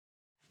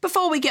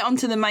Before we get on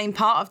to the main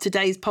part of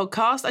today's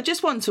podcast, I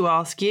just want to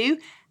ask you,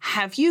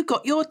 have you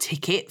got your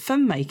ticket for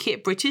Make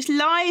It British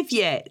Live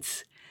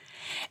yet?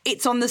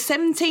 It's on the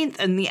 17th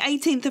and the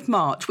 18th of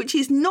March, which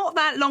is not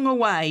that long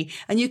away,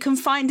 and you can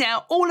find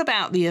out all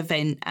about the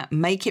event at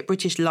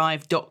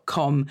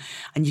makeitbritishlive.com,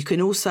 and you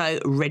can also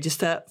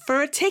register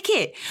for a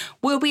ticket.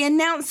 We'll be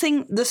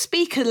announcing the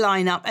speaker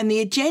lineup and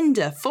the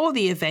agenda for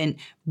the event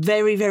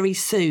very, very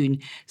soon.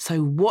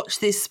 So watch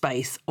this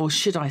space, or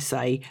should I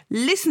say,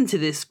 listen to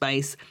this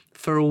space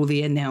for all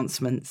the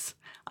announcements.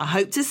 I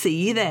hope to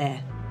see you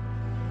there.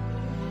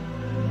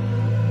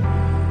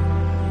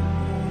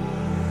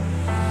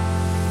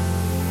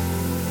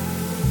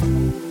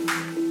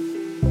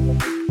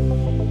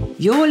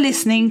 You're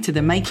listening to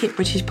the Make It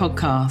British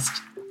podcast.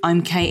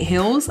 I'm Kate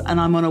Hills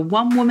and I'm on a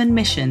one-woman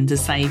mission to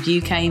save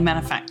UK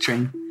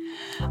manufacturing.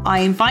 I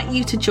invite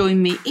you to join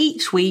me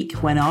each week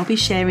when I'll be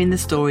sharing the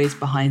stories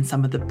behind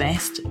some of the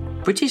best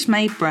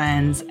British-made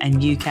brands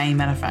and UK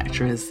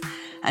manufacturers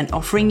and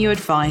offering you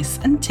advice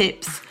and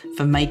tips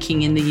for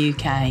making in the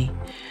UK.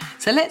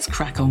 So let's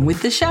crack on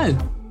with the show.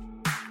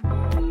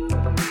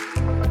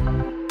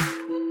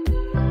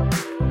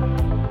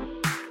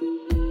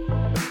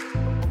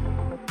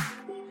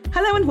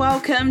 Hello and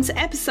welcome to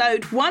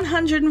episode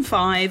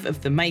 105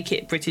 of the Make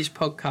It British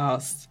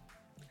podcast.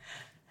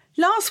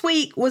 Last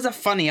week was a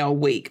funny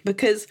old week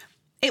because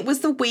it was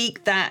the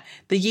week that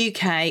the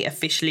UK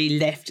officially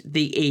left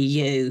the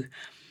EU.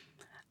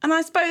 And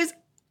I suppose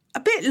a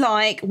bit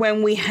like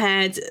when we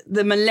had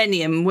the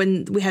millennium,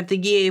 when we had the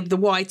year of the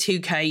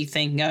Y2K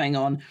thing going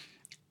on.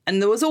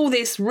 And there was all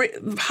this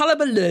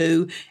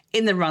hullabaloo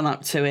in the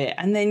run-up to it.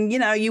 And then,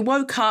 you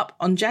woke up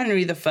on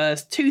January the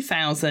 1st,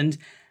 2000,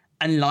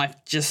 and life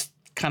just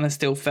kind of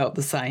still felt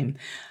the same.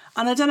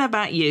 And I don't know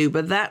about you,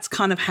 but that's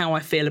kind of how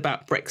I feel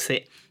about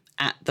Brexit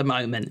at the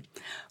moment.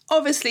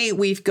 Obviously,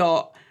 we've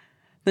got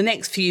the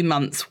next few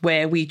months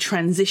where we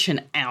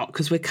transition out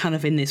because we're kind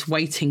of in this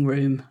waiting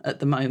room at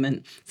the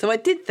moment. So I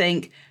did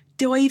think,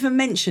 do I even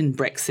mention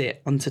Brexit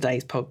on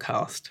today's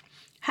podcast?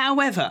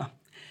 However,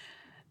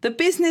 the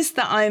business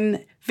that I'm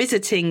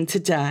visiting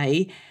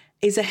today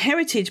is a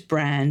heritage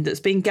brand that's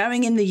been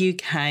going in the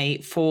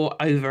UK for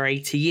over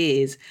 80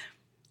 years.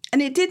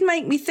 And it did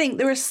make me think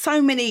there are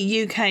so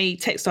many UK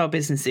textile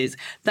businesses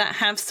that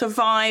have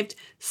survived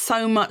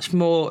so much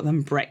more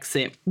than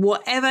Brexit.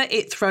 Whatever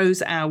it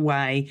throws our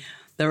way,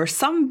 there are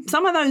some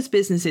of those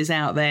businesses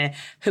out there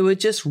who are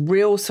just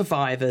real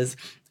survivors.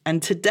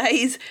 And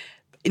today's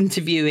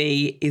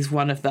interviewee is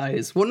one of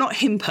those. Well, not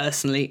him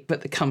personally,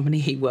 but the company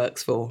he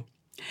works for.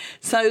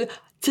 So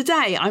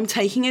today I'm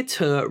taking a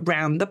tour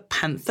around the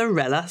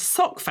Pantherella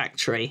sock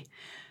factory.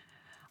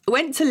 I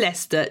went to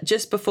Leicester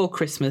just before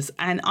Christmas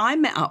and I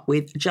met up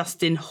with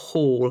Justin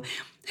Hall,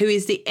 who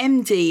is the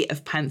MD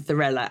of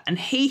Pantherella, and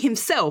he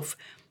himself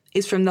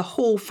is from the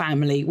Hall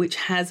family, which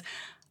has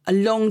a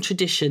long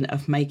tradition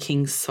of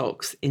making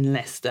socks in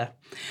Leicester.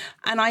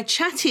 And I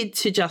chatted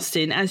to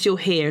Justin, as you'll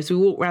hear as we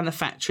walk around the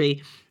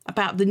factory,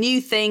 about the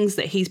new things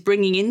that he's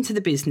bringing into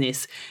the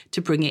business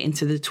to bring it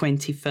into the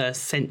 21st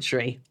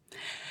century.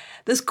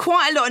 There's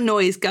quite a lot of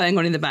noise going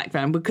on in the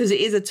background because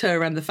it is a tour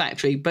around the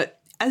factory, but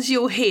as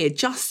you'll hear,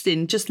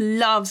 Justin just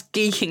loves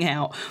geeking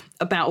out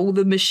about all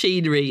the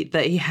machinery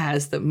that he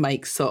has that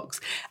makes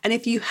socks. And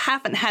if you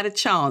haven't had a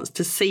chance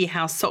to see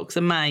how socks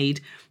are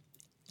made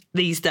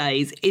these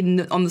days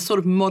on the sort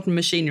of modern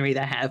machinery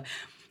they have,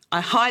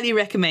 I highly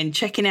recommend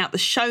checking out the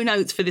show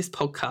notes for this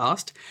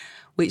podcast,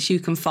 which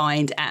you can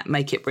find at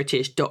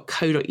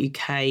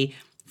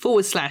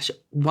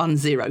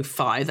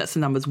makeitbritish.co.uk/105. That's the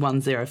numbers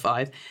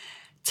 105.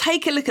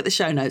 Take a look at the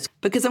show notes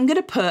because I'm going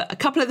to put a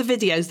couple of the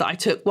videos that I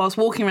took whilst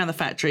walking around the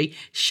factory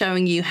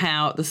showing you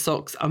how the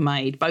socks are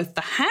made, both the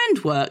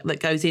handwork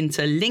that goes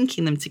into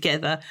linking them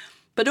together,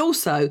 but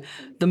also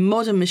the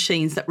modern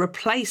machines that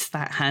replace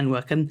that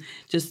handwork. And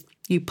just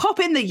you pop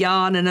in the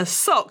yarn and a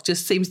sock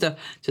just seems to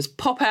just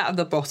pop out of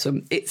the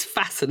bottom. It's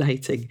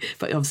fascinating.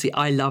 But obviously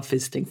I love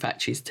visiting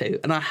factories too.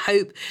 And I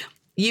hope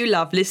you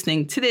love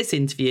listening to this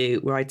interview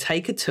where I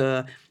take a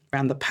tour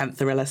around the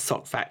Pantherella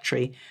sock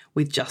factory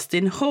with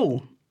Justin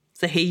Hall.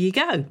 So here you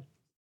go.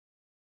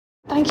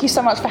 Thank you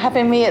so much for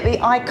having me at the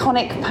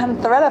iconic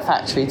Pantherella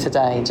factory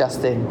today,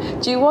 Justin.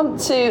 Do you want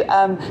to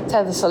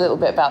tell us a little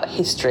bit about the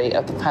history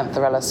of the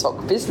Pantherella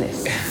sock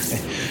business?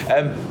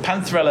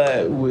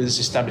 Pantherella was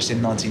established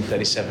in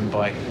 1937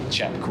 by a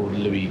chap called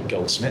Louis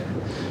Goldsmith.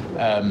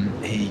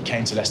 He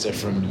came to Leicester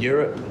from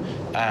Europe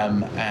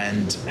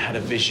and had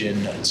a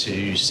vision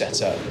to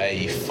set up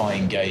a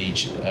fine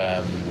gauge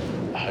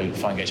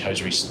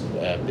hosiery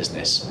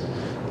business.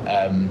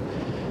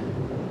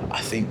 I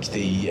think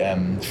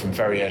from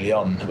very early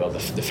on,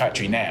 the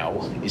factory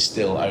now is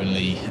still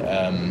only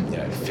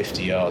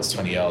 50 yards,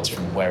 20 yards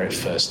from where it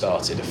first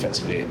started.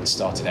 Effectively, it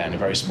started out in a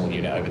very small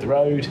unit over the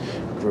road,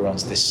 grew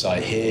onto this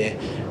site here,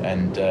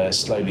 and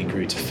slowly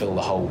grew to fill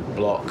the whole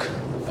block.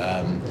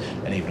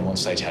 And even at one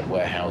stage had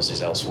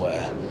warehouses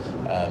elsewhere.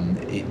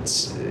 It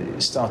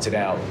started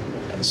out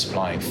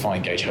supplying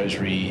fine gauge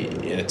hosiery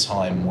at a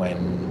time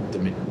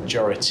when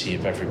majority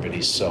of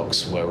everybody's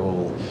socks were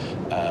all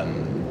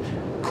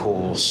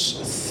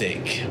coarse,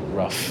 thick,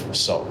 rough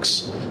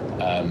socks.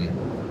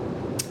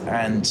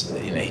 And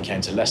he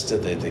came to Leicester,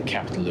 the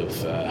capital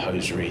of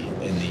hosiery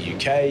in the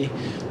UK,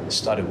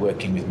 started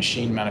working with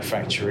machine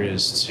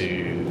manufacturers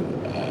to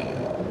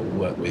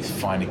work with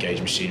finer gauge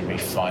machinery,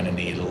 finer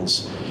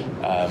needles,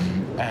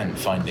 and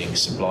finding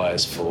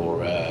suppliers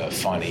for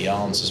finer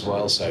yarns as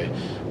well. So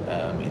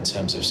in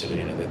terms of sort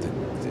of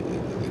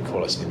the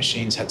quality of the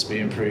machines had to be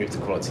improved, the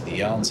quality of the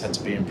yarns had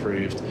to be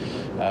improved.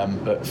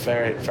 But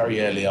very,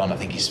 very early on, I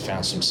think he's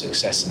found some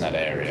success in that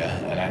area.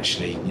 And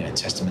actually,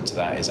 testament to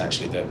that is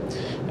actually that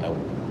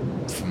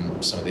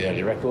from some of the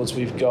early records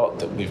we've got,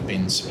 that we've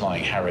been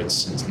supplying Harrods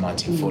since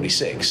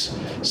 1946.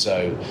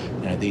 So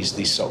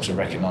these socks are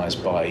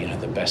recognised by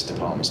the best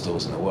department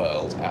stores in the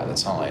world at the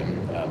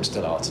time,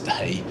 still are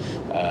today,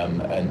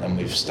 and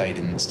we've stayed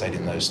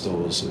in those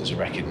stores as a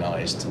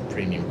recognised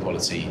premium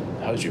quality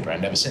hosiery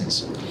brand ever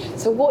since.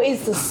 So what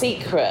is the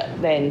secret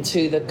then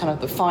to the kind of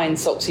the fine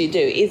socks you do?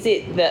 Is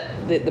it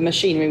that the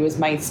machinery was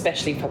made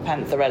specially for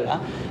Pantherella?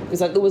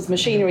 Because there was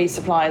machinery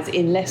suppliers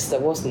in Leicester,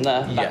 wasn't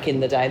there, back in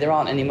the day? There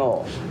aren't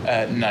anymore.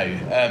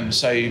 No.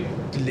 So I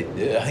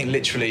think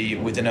literally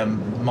within a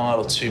mile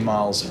or 2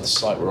 miles of the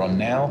site we're on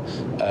now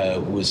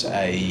was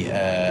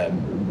a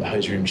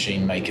hosiery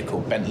machine maker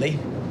called Bentley.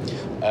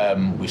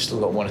 We've still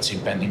got 1 or 2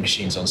 Bentley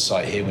machines on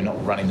site here. We're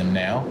not running them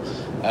now.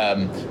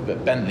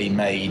 But Bentley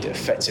made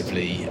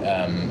effectively,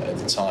 at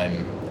the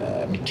time,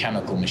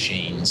 mechanical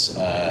machines.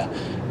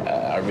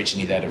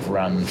 Originally they'd have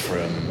run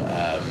from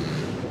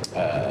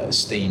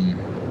steam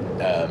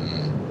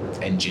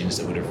engines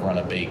that would have run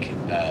a big,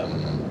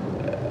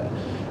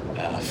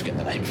 I forget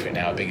the name for it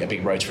now, a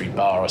big rotary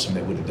bar or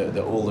something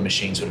that all the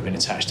machines would have been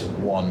attached to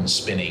one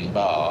spinning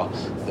bar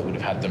that would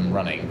have had them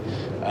running.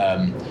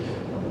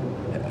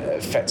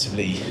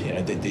 Effectively,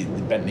 the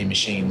Bentley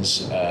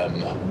machines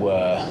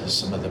were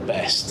some of the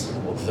best,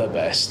 or the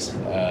best,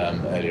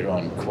 earlier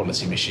on,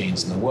 quality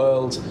machines in the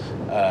world.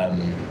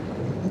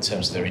 In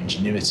terms of their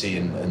ingenuity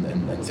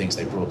and things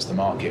they brought to the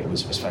market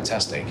was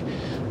fantastic.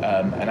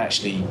 And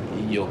actually,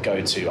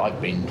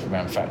 I've been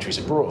around factories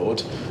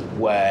abroad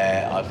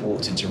where I've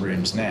walked into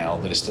rooms now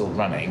that are still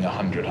running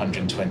 100,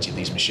 120 of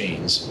these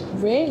machines.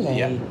 Really?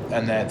 Yeah,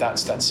 and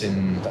that's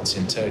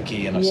in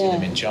Turkey, and I've seen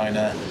them in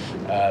China,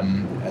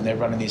 and they're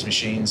running these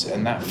machines.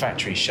 And that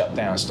factory shut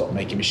down, stopped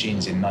making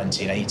machines in late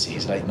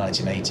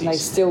 1980s. They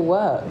still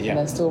work. Yeah, and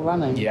they're still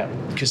running. Yeah,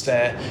 because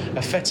they're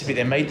effectively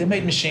they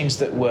made machines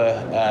that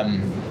were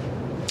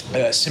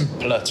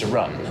simpler to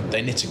run.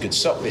 They knit a good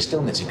sock. They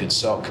still knit a good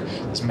sock.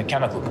 There's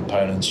mechanical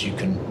components. You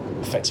can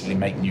effectively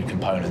make new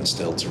components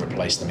still to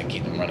replace them and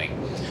keep them running.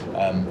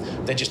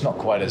 They're just not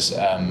quite as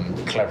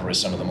clever as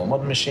some of the more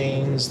modern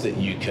machines, that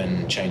you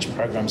can change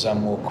programs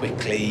on more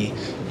quickly,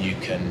 you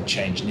can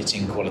change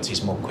knitting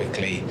qualities more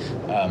quickly,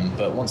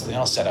 but once they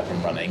are set up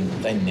and running,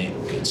 they knit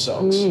good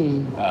socks.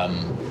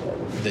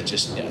 They're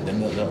just,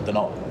 they're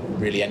not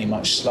really any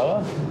much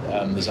slower.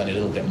 There's only a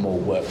little bit more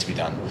work to be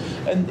done.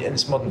 And in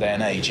this modern day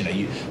and age,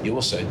 you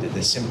also,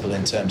 they're simple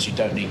in terms you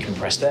don't need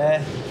compressed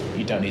air,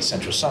 you don't need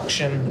central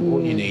suction.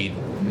 All you need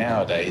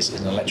nowadays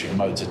is an electric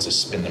motor to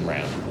spin them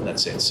round, and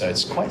that's it. So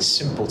it's quite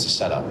simple to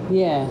set up.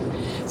 Yeah.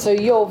 So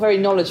you're very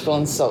knowledgeable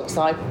on socks.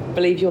 I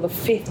believe you're the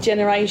 5th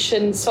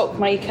generation sock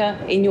maker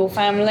in your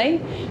family.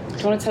 Do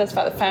you want to tell us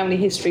about the family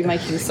history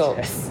making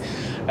socks?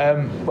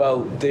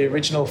 Well, the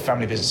original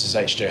family business is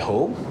H.J.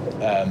 Hall.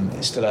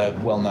 It's still a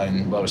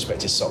well-known,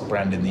 well-respected sock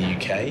brand in the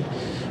UK.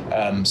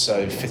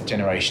 So 5th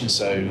generation.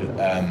 So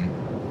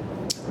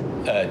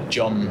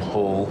John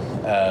Hall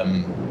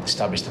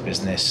established the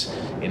business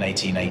in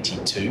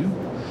 1882,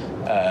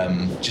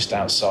 just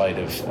outside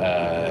of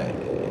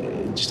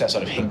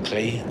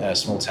Hinckley, a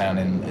small town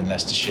in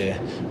Leicestershire,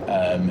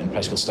 in a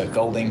place called Stoke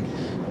Golding,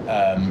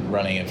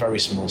 running a very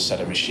small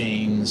set of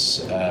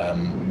machines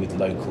with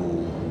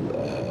local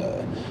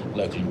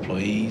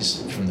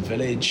employees from the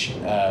village,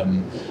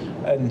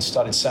 and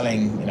started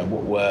selling,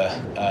 what were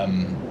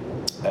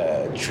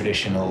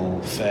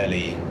traditional,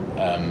 fairly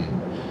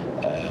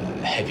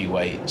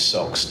heavyweight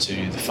socks to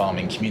the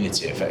farming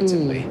community,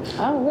 effectively.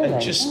 Oh, really?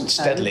 And just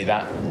steadily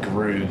that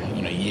grew,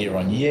 year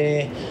on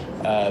year,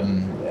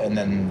 and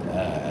then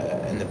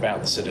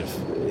about the sort of,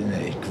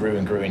 it grew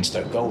and grew in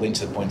Stoke Golding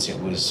to the point it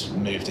was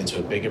moved into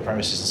a bigger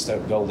premises in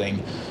Stoke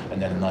Golding,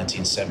 and then in the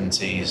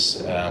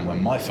 1970s,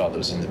 when my father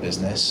was in the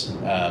business,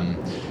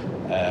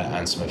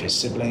 and some of his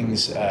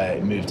siblings,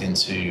 it moved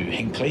into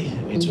Hinckley,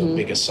 into a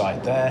bigger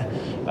site there,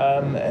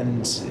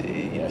 and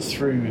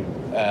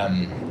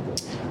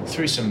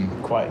through some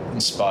quite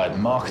inspired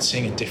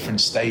marketing at different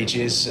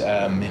stages,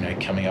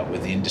 coming up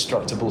with the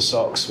indestructible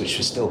socks, which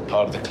was still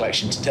part of the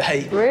collection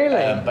today.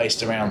 Really?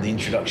 Based around the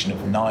introduction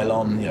of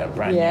nylon,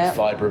 brand new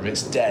fibre of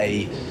its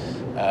day.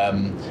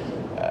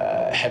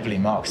 Heavily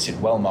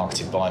marketed, well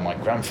marketed by my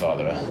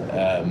grandfather.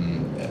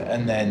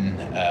 And then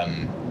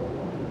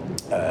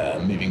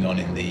moving on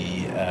in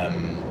the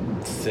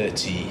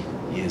 30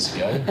 years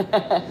ago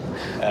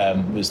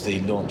was the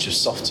launch of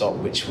Soft Top,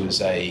 which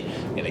was a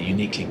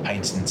uniquely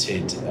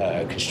patented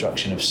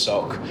construction of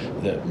sock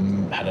that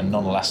had a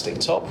non-elastic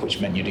top,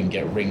 which meant you didn't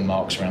get ring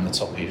marks around the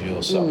top of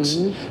your socks.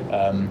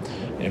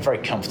 Very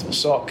comfortable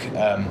sock.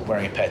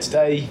 Wearing a pair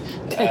today.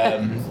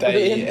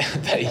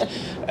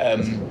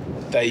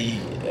 They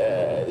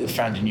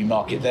found a new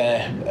market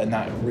there, and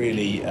that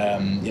really,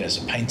 it's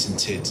a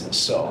patented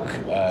sock.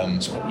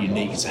 It's quite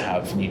unique to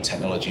have new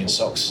technology in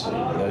socks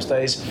in those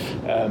days.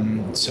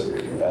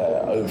 Took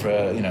over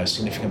a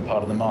significant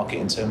part of the market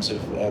in terms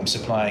of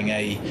supplying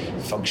a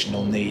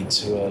functional need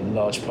to a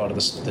large part of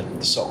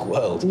the sock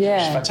world, which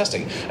is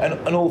fantastic.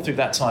 And all through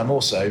that time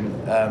also,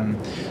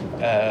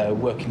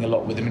 working a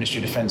lot with the Ministry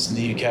of Defence in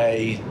the UK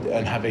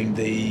and having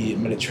the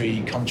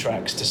military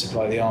contracts to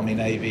supply the Army,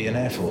 Navy and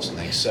Air Force and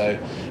things. So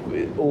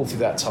all through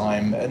that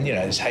time, and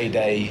its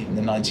heyday in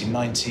the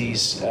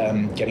 1990s,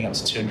 getting up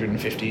to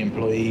 250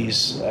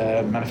 employees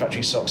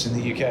manufacturing socks in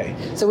the UK.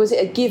 So was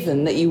it a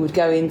given that you would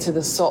go into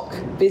the sock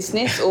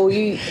business, or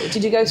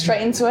did you go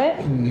straight into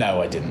it?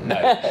 No, I didn't.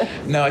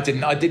 No, I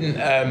didn't. I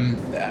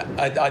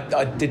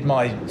did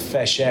my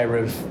fair share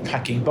of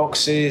packing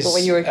boxes. But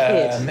when you were a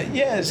kid?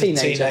 As a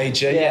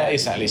teenager. Yeah,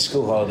 exactly.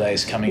 School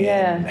holidays, coming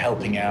in,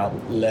 helping out,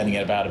 learning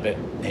about a bit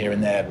here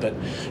and there. But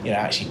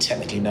actually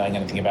technically knowing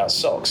anything about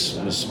socks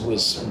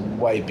was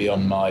way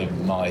beyond my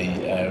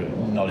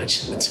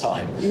knowledge at the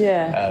time.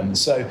 Yeah.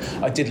 So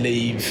I did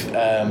leave.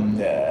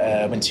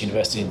 Went to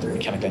university and did a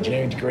mechanical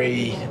engineering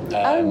degree.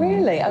 Oh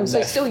really? Oh,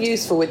 so still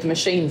useful with the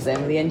machines then,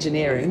 with the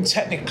engineering.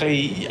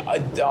 Technically,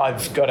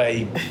 I've got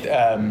a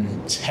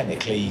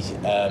technically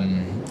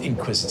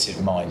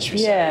inquisitive mind, should we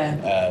say?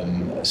 I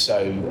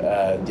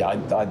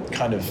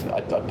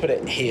put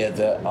it here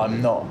that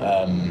I'm not.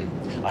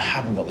 I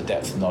haven't got the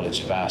depth of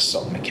knowledge of our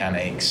sock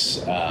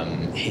mechanics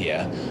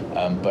here,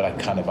 but I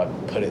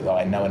put it that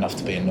I know enough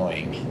to be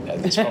annoying.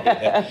 It's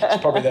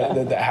probably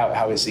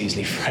how it's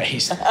easily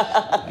phrased.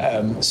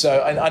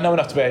 So I know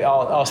enough to be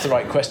ask the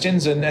right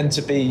questions and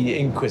to be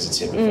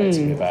inquisitive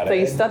effectively about it. So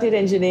you studied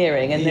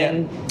engineering and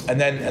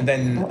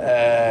then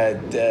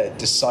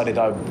decided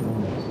I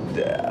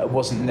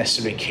wasn't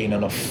necessarily keen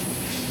on a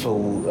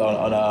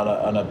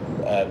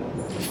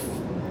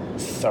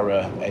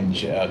thorough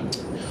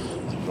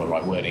the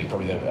right wording,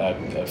 probably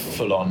a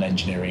full-on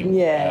engineering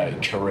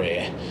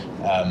career.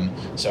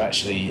 So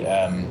actually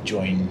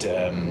joined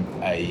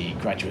a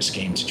graduate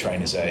scheme to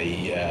train as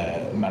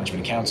a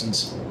management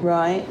accountant.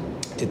 Right.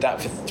 Did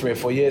that for 3 or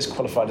 4 years,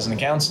 qualified as an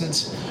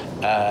accountant.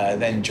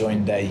 Then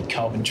joined a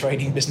carbon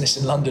trading business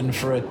in London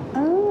for a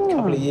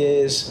couple of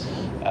years.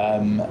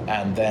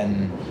 And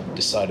then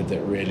decided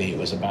that really it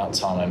was about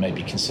time I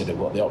maybe considered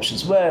what the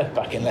options were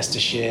back in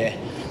Leicestershire,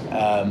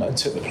 and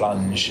took the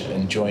plunge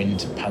and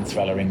joined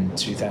Panthrella in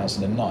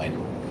 2009.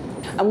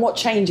 And what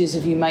changes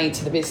have you made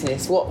to the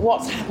business?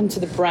 What's happened to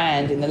the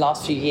brand in the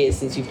last few years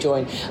since you've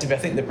joined? I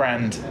think the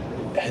brand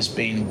has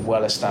been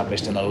well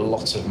established in a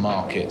lot of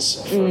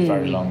markets for a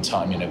very long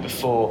time.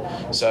 Before,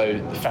 so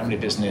the family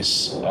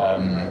business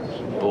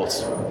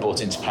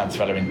bought into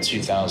Panthrella in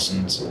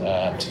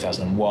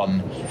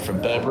 2001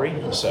 from Burberry.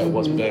 So it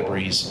was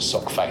Burberry's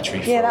sock factory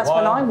for a while. Yeah, that's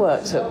when I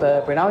worked at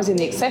Burberry, and I was in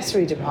the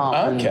accessory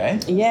department. Okay.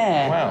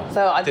 Yeah. Wow.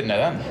 So I didn't know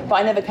that. But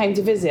I never came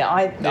to visit.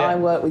 I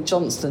worked with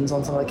Johnston's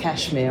on some of the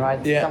cashmere.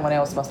 Someone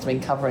else must have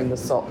been covering the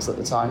socks at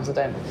the time, so I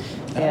don't.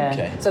 Yeah.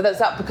 Okay. So that's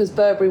that because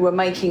Burberry were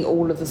making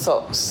all of the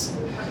socks.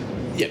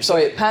 Yep.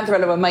 Sorry,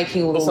 Panthrella were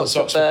making all the socks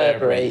for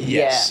Burberry.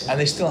 Yes. Yeah. And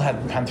they still had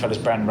Panthrella's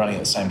brand running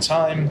at the same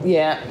time.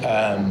 Yeah.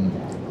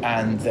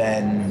 And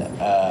then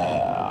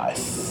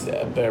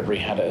Burberry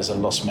had it as a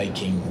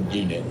loss-making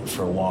unit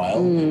for a while,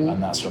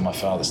 and that's when my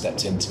father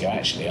stepped in to go,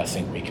 actually, I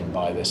think we can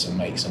buy this and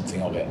make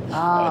something of it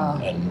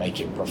and make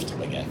it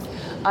profitable again.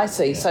 I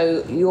see. Yeah.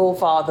 So your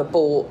father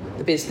bought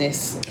the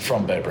business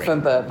from Burberry.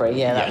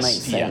 That makes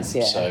sense.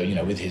 Yeah. So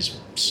with his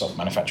sock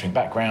manufacturing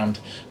background,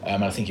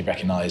 I think he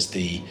recognised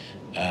the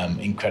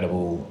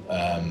incredible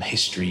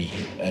history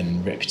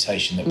and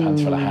reputation that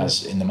Panthrella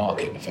has in the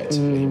market,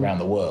 effectively around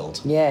the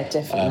world. Yeah,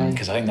 definitely.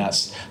 Because I think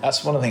that's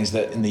one of the things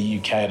that in the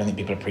UK I don't think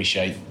people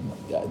appreciate.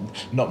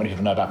 Not many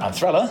people know about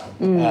Panthrella.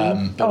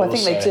 But I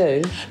think they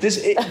do.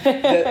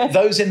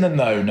 Those in the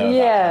know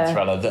about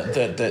Panthrella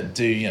that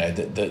do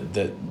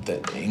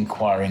that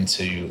inquire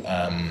into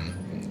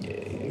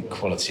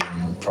quality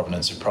and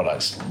provenance of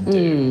products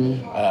do.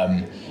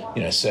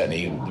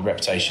 Certainly the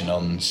reputation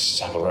on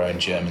Savile Row and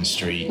Jermyn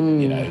Street,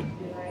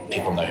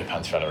 people know who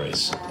Panthrella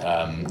is.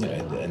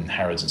 And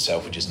Harrods and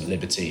Selfridges and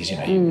Liberties, you're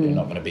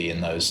not going to be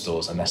in those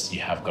stores unless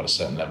you have got a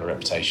certain level of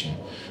reputation.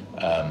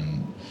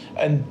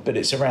 But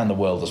it's around the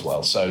world as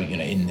well. So,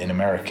 in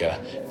America,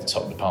 the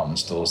top department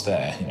stores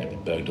there, the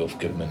Bergdorf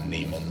Goodman,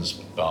 Neiman's,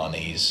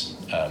 Barney's,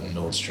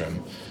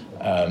 Nordstrom,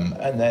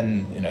 and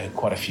then,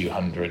 quite a few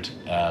hundred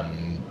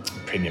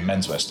premium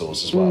menswear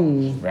stores as well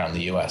around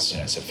the US.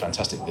 It's a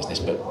fantastic business,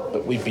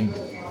 but we've been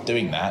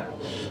doing that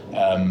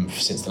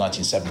since the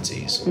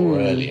 1970s or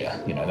earlier.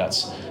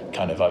 That's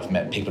kind of, I've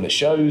met people at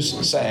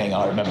shows saying,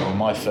 I remember when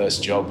my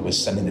first job was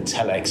sending the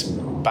telex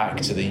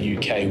back to the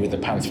UK with the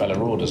Panthrella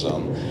orders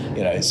on.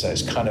 So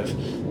it's kind of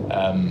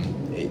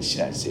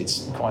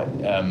it's quite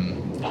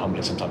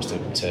humbling sometimes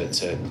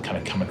to kind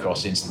of come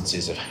across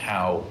instances of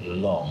how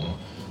long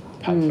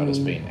Pantherella's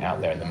been out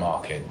there in the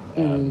market,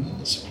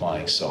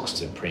 supplying socks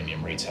to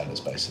premium retailers,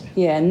 basically.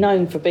 Yeah,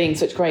 known for being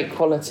such great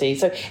quality.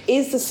 So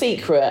is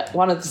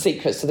one of the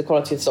secrets to the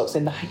quality of socks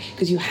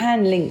because you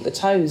hand link the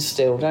toes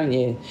still, don't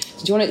you?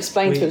 So do you want to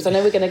explain to people, because I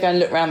know we're going to go and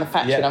look around the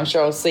factory and I'm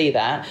sure I'll see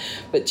that,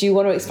 but do you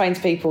want to explain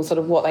to people sort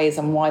of what that is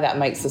and why that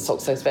makes the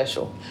sock so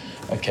special?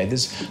 Okay,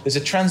 there's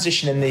a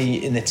transition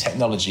in the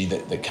technology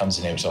that comes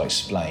in here, which I'll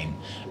explain.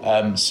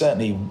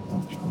 Certainly,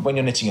 when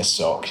you're knitting a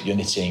sock, you're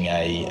knitting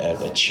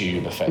a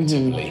tube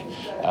effectively.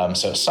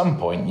 So at some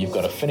point, you've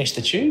got to finish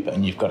the tube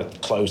and you've got to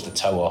close the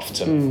toe off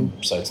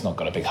so it's not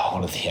got a big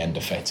hole at the end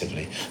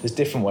effectively. There's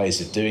different ways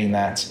of doing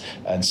that,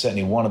 and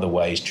certainly one of the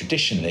ways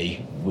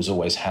traditionally was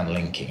always hand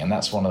linking, and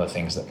that's one of the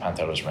things that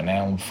Pantherella is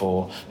renowned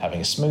for,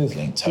 having a smooth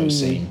link toe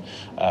seam,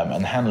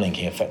 and hand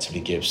linking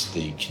effectively gives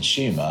the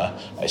consumer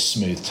a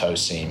smooth toe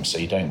seam, so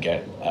you don't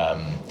get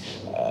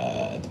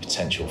the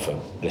potential for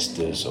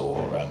blisters or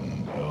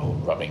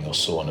rubbing or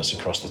soreness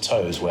across the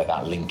toes where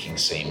that linking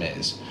seam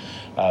is.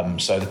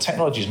 So the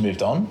technology's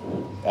moved on.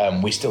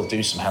 We still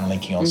do some hand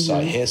linking on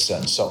site here.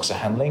 Certain socks are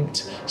hand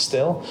linked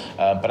still.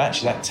 But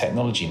actually that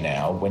technology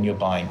now, when you're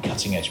buying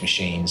cutting edge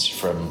machines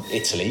from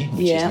Italy,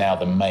 which is now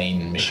the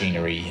main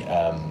machinery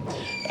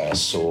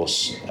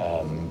source,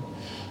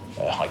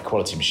 high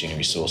quality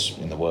machinery source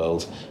in the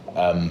world,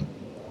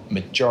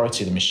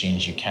 majority of the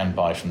machines you can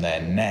buy from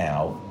there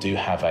now do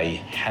have a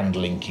hand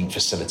linking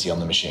facility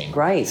on the machine.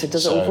 Great, so it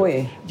does it all for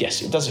you?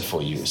 Yes, it does it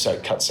for you. So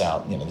it cuts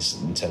out,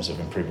 this in terms of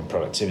improving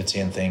productivity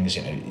and things,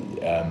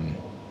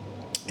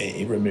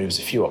 it removes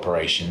a few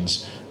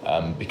operations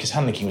because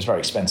hand linking was very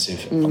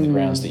expensive on the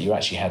grounds that you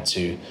actually had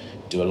to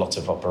do a lot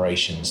of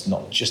operations,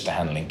 not just the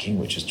hand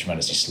linking, which was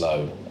tremendously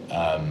slow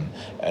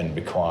and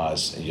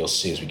requires, you'll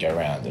see as we go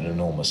around, an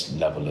enormous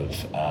level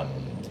of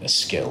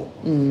skill.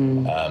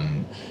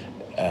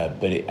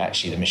 But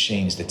the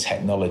machines, the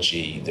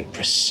technology, the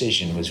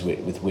precision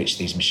with which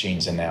these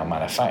machines are now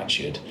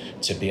manufactured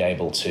to be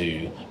able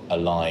to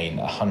align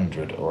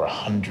 100 or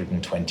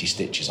 120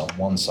 stitches on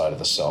one side of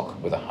the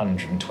sock with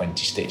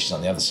 120 stitches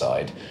on the other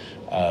side,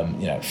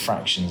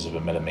 fractions of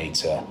a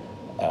millimetre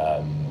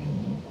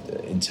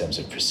in terms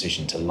of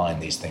precision to line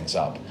these things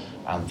up,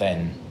 and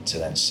then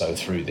to sew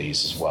through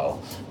these as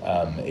well.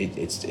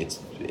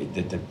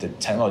 The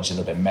technology is a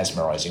little bit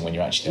mesmerising when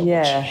you're actually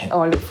watching it.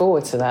 I look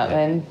forward to that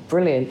then.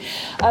 Brilliant.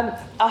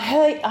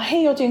 I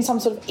hear you're doing some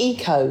sort of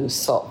eco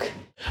sock.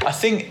 I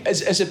think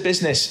as a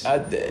business,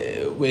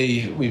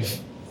 we've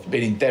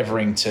been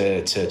endeavouring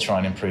to try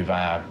and improve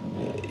our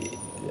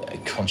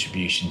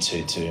contribution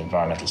to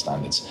environmental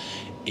standards.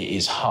 It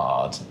is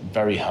hard,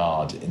 very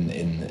hard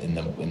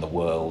in the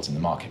world, in the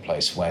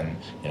marketplace, when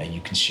you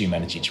consume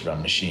energy to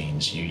run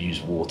machines, you use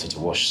water to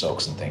wash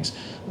socks and things.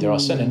 There are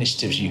certain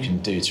initiatives you can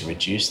do to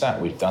reduce that.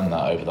 We've done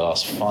that over the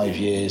last 5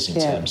 years in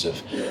terms of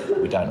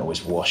we don't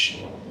always wash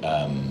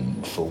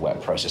full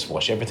wet process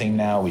wash everything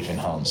now. We've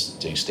enhanced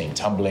doing steam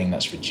tumbling.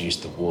 That's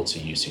reduced the water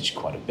usage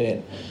quite a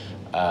bit.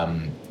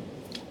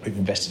 We've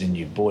invested in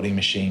new boarding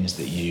machines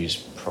that use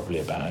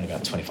probably only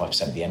about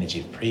 25% of the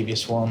energy of the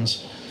previous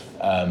ones.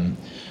 And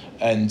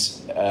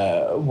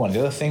one of the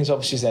other things,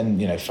 obviously, is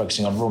then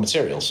focusing on raw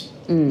materials.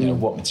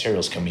 What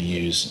materials can we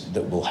use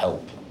that will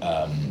help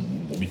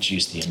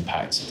reduce the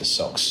impact of the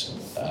socks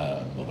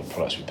or the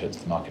products we put to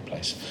the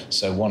marketplace.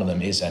 So one of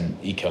them is an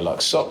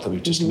Ecolux sock that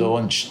we've just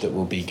launched that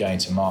will be going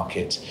to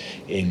market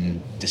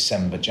in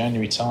December,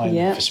 January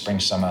time for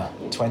spring/summer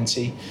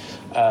 20.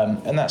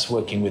 And that's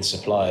working with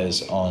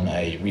suppliers on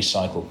a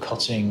recycled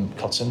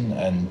cotton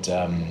and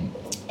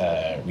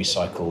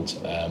recycled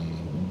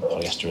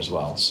polyester as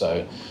well.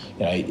 So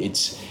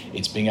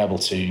it's being able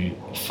to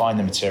find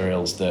the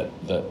materials that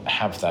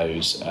have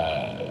those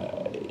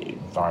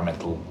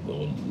environmental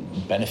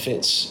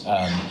benefits,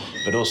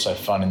 but also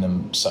finding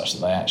them such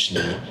that they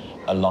actually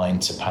align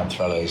to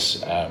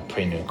Pantherella's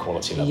premium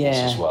quality levels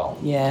as well.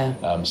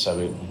 So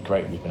we're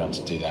great we've been able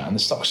to do that, and the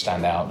stocks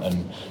stand out,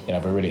 and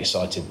we're really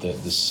excited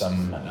that there's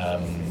some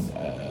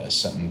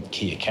certain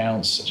key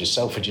accounts such as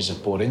Selfridges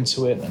have bought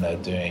into it and are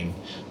doing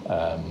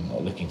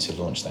looking to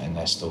launch that in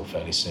their store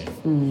fairly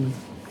soon.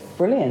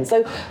 Brilliant.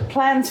 So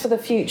plans for the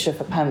future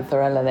for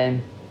Pantherella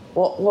then?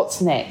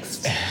 What's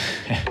next?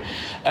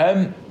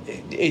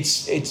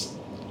 It's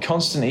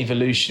constant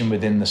evolution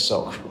within the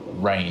sock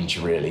range,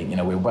 really.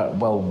 We're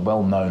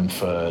well known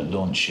for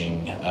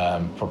launching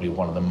probably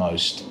one of the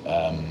most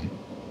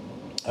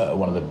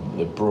one of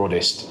the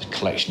broadest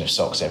collection of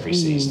socks every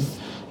season.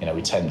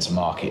 We tend to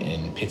market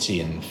in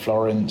Pitti and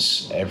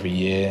Florence every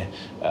year,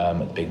 at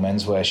the big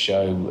menswear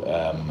show,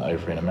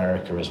 over in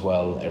America as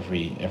well.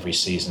 Every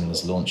season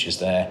there's launches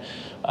there.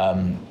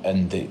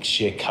 And the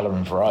sheer colour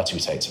and variety we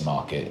take to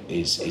market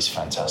is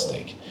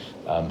fantastic.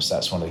 So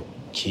that's one of the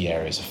key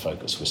areas of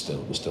focus. We're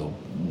still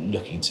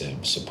looking to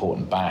support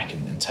and back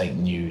and take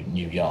new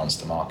yarns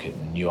to market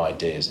and new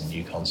ideas and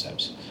new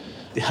concepts.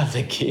 The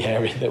other key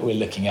area that we're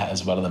looking at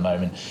as well at the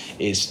moment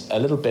is a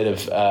little bit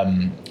of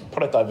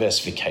product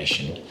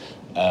diversification.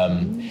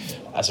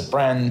 As a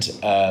brand,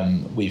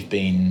 we've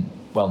been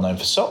well known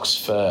for socks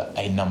for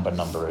a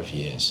number of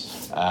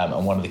years.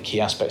 And one of the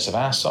key aspects of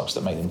our socks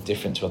that make them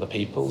different to other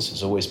people's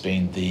has always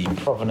been the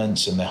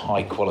provenance and the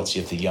high quality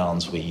of the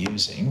yarns we're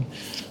using.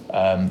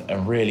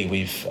 And really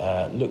we've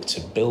looked to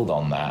build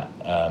on that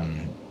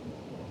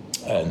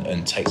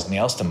and take something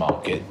else to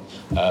market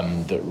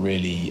that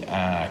really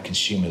our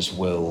consumers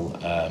will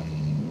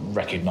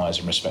recognise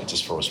and respect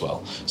us for as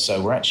well. So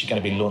we're actually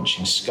going to be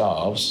launching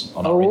scarves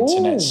on our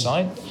internet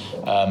site.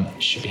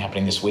 Should be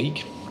happening this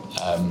week.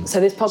 So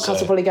this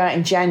podcast will probably go out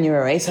in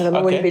January, so they'll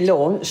already be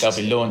launched. They'll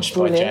be launched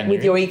by January.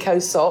 With your Eco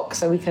Sock,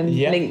 so we can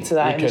link to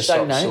that in the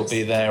show notes. Eco Socks will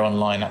be there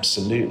online,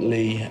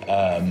 absolutely,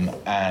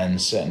 and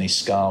certainly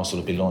scarves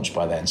will be launched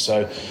by then.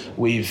 So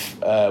we're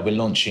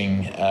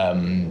launching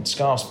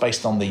scarves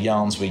based on the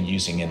yarns we're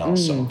using in our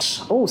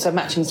socks. Oh, so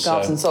matching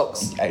scarves and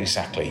socks.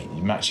 Exactly.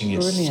 Matching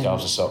your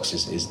scarves and socks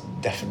is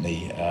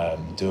definitely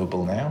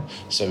doable now.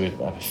 So we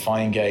have a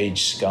fine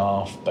gauge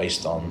scarf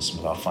based on some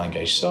of our fine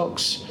gauge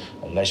socks,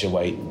 a leisure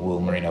weight wool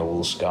merino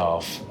wool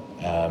scarf,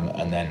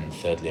 and then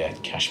thirdly a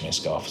cashmere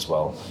scarf as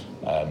well,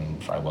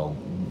 very well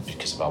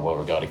because of our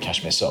well-regarded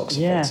cashmere socks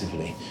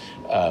effectively.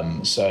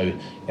 So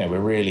we're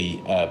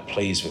really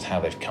pleased with how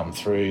they've come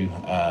through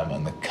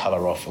and the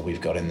colour offer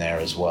we've got in there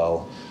as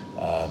well,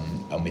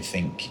 and we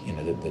think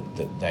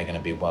that they're going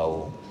to be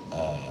well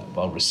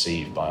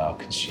received by our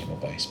consumer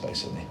base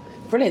basically.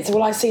 Brilliant. So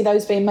will I see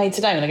those being made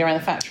today when I go around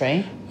the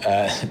factory?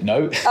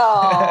 No.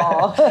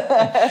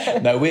 Oh.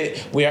 No,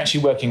 we're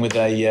actually working with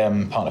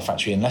a partner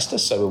factory in Leicester.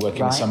 So we're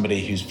working with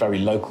somebody who's very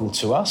local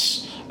to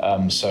us.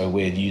 So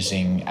we're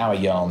using our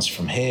yarns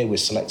from here. We're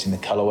selecting the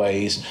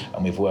colourways,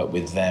 and we've worked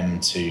with them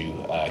to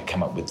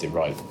come up with the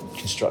right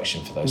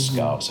construction for those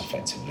scarves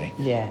effectively.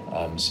 Yeah.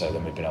 So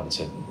then we've been able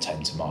to take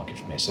them to market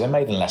from here. So they're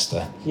made in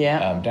Leicester.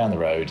 Yeah. Down the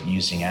road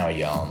using our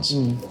yarns.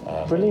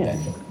 Brilliant.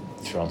 And then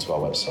through onto our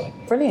website.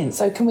 Brilliant.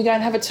 So can we go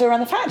and have a tour around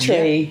the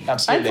factory? Yeah,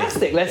 absolutely.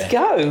 Fantastic. Let's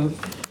go.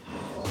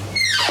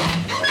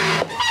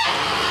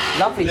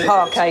 Lovely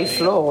parquet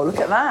floor.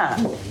 Look at that.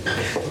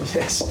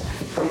 Yes.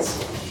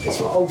 It's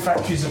what old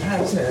factories have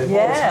had, isn't it?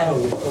 Yeah. All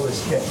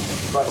this kit.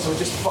 Right, so we'll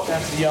just pop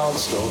down to the yarn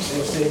store. So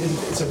you'll see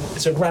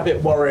it's a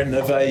rabbit warren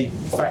of a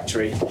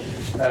factory,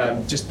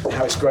 just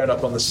how it's grown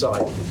up on the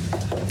site.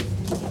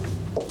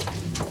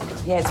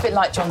 Yeah, it's a bit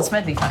like John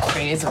Smedley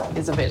factory is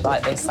a bit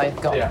like this. They've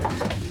got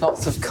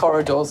lots of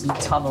corridors and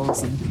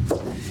tunnels and...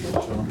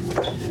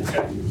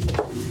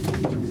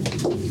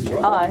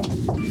 Hi.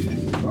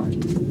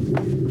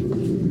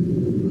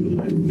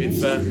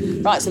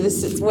 Right, so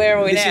where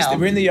are we now?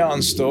 We're in the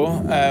yarn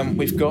store.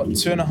 We've got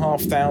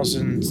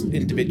 2,500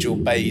 individual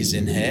bays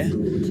in here,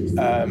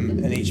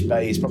 and each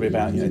bay is probably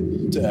about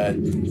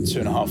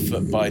 2.5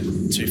 foot by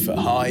 2 foot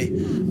high.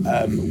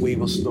 We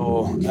will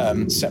store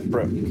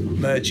separate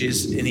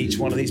merges in each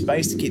one of these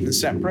bays to keep them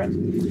separate.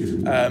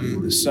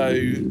 So,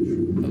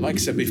 like I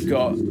said, we've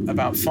got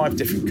about 5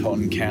 different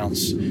cotton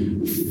counts,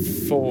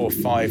 4 or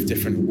 5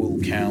 different wool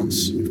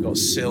counts. We've got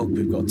silk,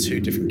 we've got 2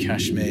 different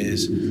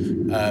cashmeres,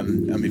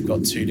 and we've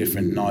got 2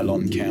 different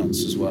nylon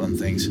counts as well and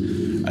things.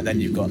 And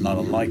then you've got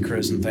nylon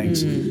lycras and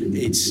things.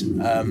 It's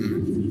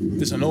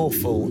there's an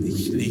awfully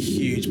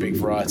huge big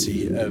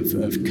variety of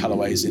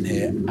colourways in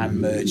here and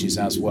merges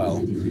as well.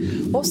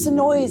 What's the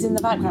noise in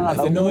the background? Like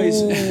the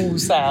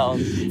noise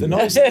sound. The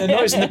noise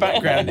in the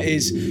background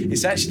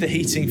it's actually the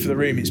heating for the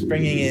room. It's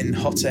bringing in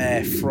hot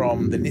air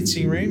from the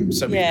knitting room.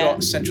 So we've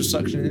got central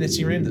suction in the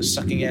knitting room that's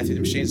sucking air through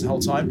the machines the whole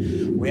time.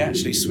 We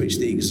actually switch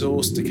the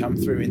exhaust to come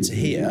through into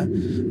here.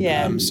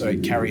 Yeah. So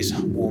it carries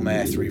warm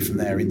air through from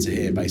there into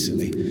here,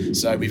 basically.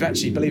 So we've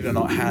actually, believe it or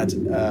not, had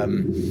a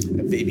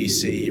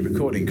BBC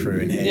recording crew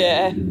in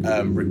here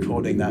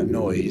recording that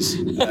noise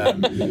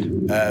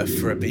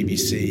for a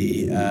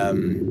BBC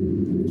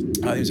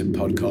I think it was a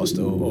podcast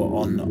or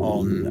on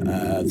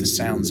the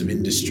sounds of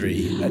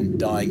industry and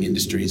dying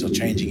industries or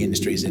changing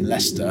industries in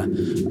Leicester.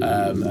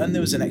 And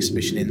there was an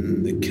exhibition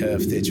in the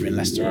Curve Theatre in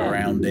Leicester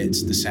around it,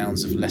 the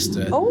sounds of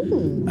Leicester. Oh,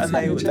 and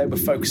they were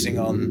focusing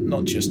on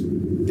not just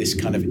this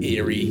kind of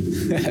eerie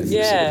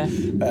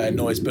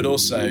noise, but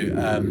also,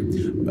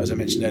 as I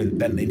mentioned, the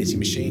Bentley knitting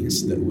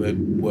machines that were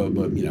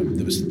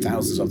there was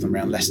thousands of them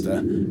around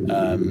Leicester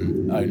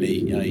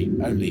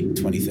only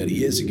 20, 30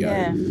 years ago.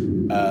 Yeah.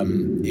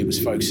 It was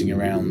focusing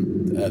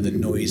around the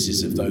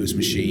noises of those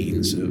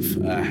machines, of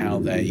how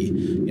they,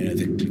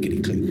 the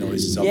clickety-click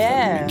noises of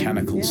them,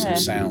 mechanical sort of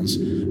sounds.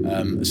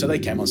 So they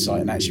came on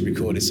site and actually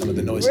recorded some of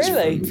the noises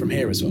from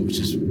here as well, which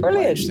is quite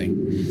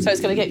interesting. So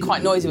it's going to get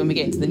quite noisy when we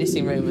get into the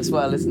knitting room as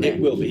well, isn't it?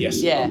 It will be,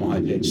 yes. Yeah. On the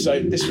high pitch. So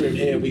this room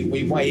here,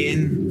 we weigh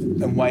in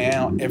and weigh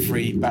out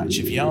every batch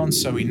of yarn,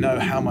 so we know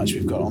how much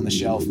we've got on the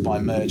shelf by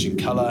merge and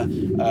colour,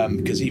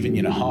 because even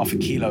half a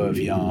kilo of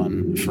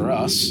yarn for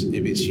us,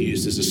 if it's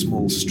used as a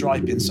small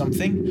stripe in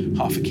something.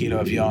 Half a kilo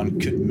of yarn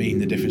could mean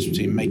the difference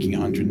between making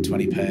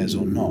 120 pairs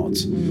or not.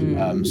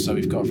 So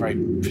we've got very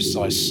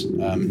precise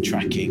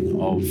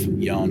tracking of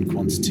yarn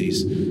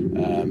quantities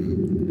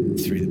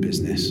through the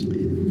business.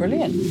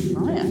 Brilliant.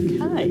 Right,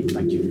 okay.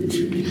 Thank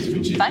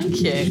you.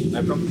 Thank you.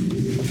 No problem.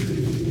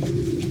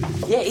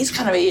 Yeah, it's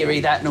kind of eerie,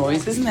 that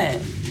noise, isn't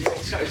it?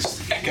 So it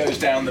just echoes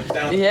down the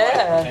Yeah.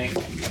 pipe, I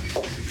think.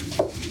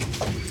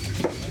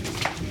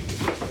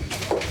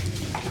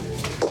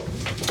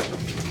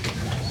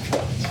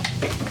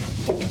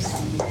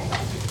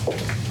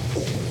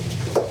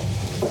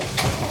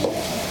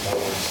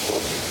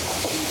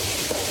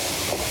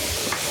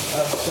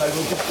 So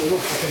we'll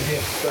put in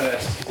here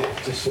first because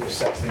it just sort of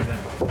sets things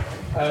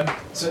out.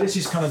 So this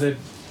is kind of the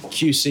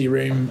QC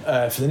room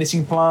for the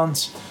knitting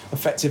plant.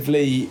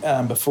 Effectively,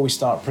 before we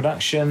start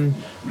production,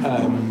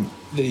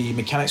 the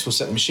mechanics will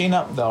set the machine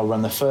up. They'll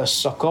run the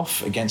first sock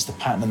off against the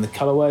pattern and the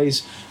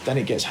colourways. Then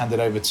it gets handed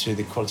over to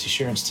the quality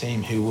assurance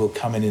team, who will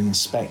come in and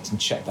inspect and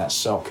check that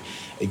sock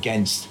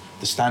against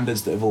the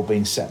standards that have all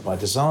been set by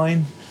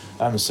design.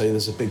 So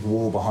there's a big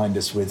wall behind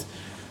us with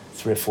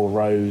 3 or 4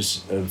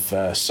 rows of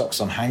socks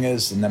on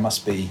hangers, and there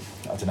must be,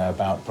 I don't know,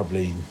 about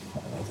probably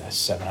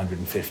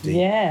 750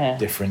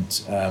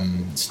 different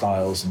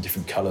styles and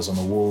different colours on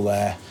the wall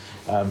there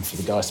for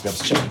the guys to be able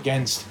to check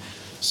against.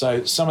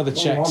 So some of the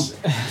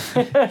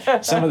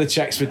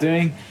checks we're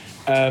doing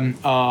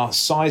are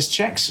size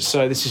checks.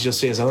 So this is, you'll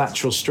see, as a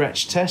lateral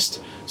stretch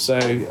test. So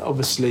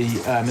obviously,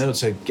 in order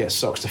to get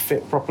socks to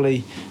fit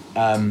properly,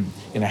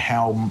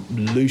 how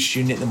loose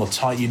you knit them or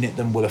tight you knit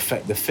them will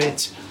affect the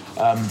fit.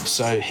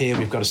 So here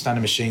we've got a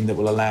standard machine that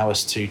will allow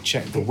us to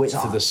check the width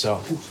of the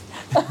sock.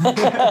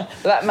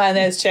 That man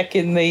there's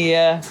checking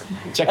the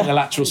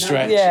lateral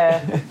stretch.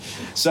 Yeah.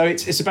 So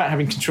it's about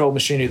having controlled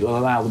machinery that will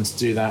allow them to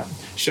do that,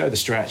 show the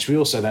stretch. We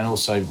also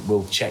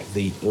will check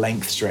the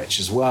length stretch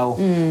as well,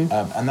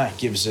 and that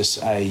gives us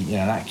an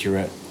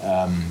accurate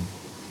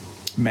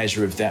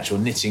measure of the actual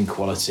knitting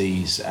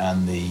qualities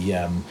and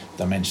the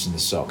dimensions of the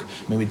sock.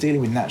 I mean, we're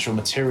dealing with natural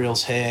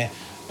materials here.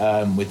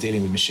 We're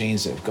dealing with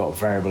machines that have got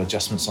variable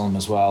adjustments on them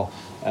as well.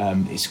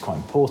 It's quite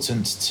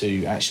important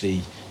to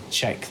actually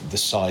check the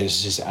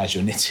sizes as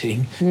you're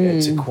knitting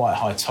to quite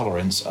high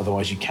tolerance.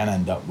 Otherwise, you can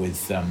end up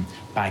with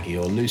baggy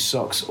or loose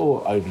socks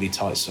or overly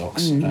tight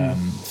socks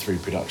through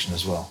production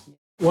as well.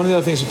 One of the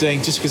other things we're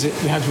doing, just because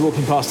we have to be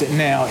walking past it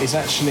now, is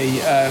actually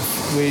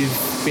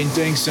we've been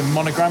doing some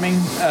monogramming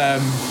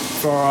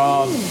for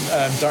our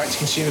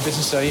direct-to-consumer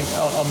business, so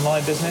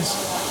online business.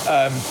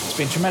 It's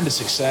been tremendous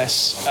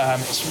success.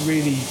 It's a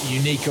really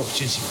unique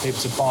opportunity for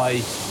people to buy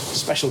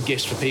special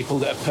gifts for people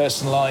that are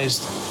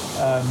personalised.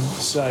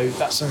 So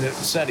that's something that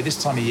certainly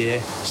this time of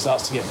year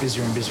starts to get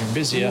busier and busier and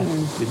busier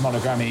with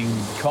monogramming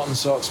cotton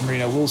socks,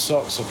 merino wool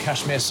socks or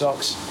cashmere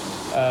socks.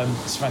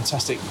 It's a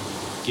fantastic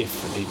gift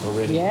for people,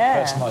 really.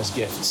 Personalised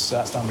gifts. So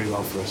that's done really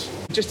well for us.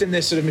 Just in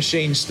this sort of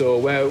machine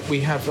store where we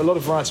have a lot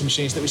of variety of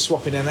machines that we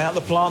swap in and out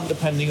of the plant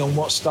depending on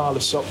what style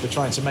of sock we're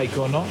trying to make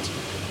or not.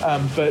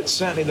 But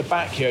certainly the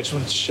back here, I just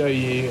wanted to show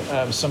you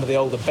some of the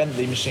older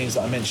Bentley machines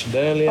that I mentioned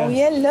earlier. Oh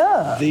yeah,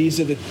 look. These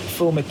are the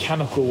full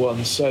mechanical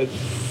ones. So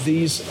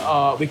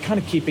we're kind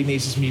of keeping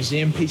these as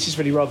museum pieces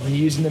really rather than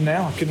using them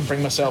now. I couldn't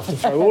bring myself to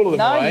throw all of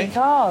them away.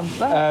 No, you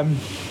can't.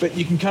 But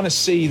you can kind of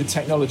see the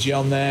technology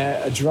on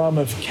there, a drum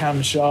of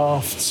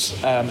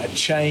camshafts, a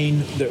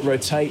chain that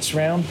rotates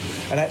round.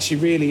 And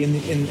actually really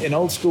in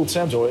old school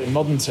terms or in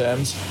modern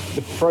terms,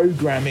 the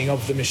programming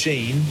of the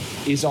machine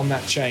is on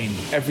that chain.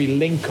 Every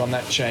link on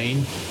that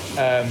chain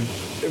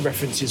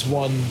references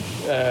one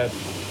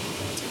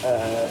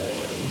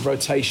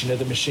rotation of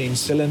the machine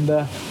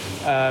cylinder,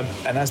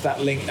 and as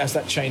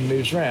that chain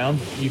moves around,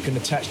 you can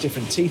attach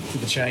different teeth to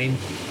the chain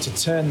to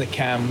turn the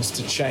cams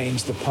to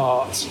change the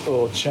parts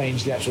or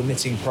change the actual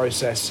knitting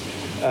process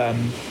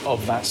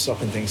of that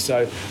sock and things.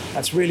 So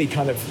that's really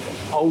kind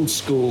of old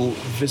school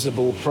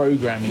visible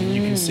programming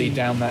you can see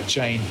down that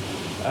chain.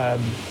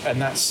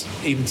 And that's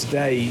even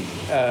today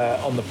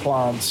on the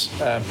plant,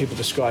 people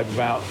describe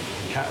about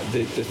how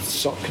the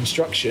sock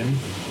construction.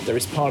 There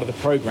is part of the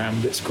program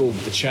that's called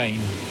the chain,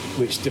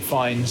 which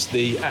defines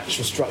the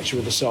actual structure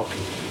of the sock.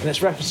 And it's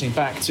referencing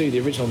back to the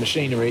original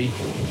machinery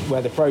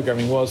where the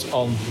programming was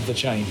on the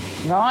chain.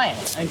 Right,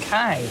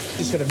 okay.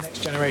 This sort of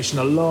next generation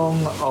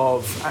along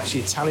of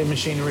actually Italian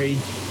machinery.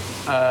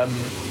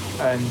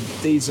 And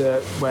these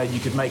are where you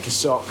could make a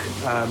sock,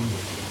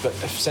 but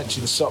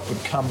essentially the sock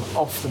would come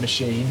off the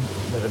machine.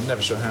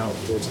 Never sure how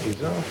to keep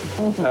it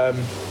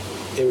off.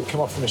 It would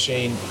come off the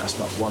machine, that's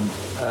not one,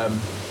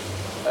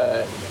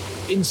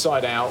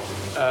 inside out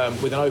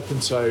with an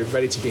open toe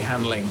ready to be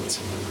hand linked.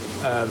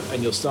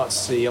 And you'll start to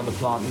see on the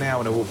plant now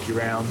when I walk you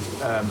around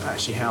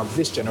actually how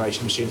this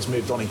generation of machines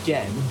moved on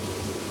again,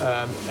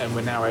 and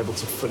we're now able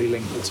to fully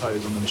link the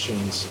toes on the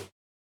machines.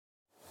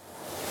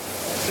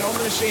 So on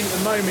the machine at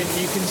the moment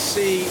you can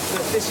see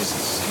that this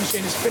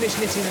machine has finished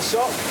knitting the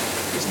sock.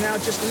 It's now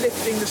just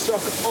lifting the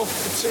sock off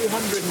the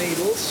 200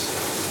 needles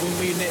when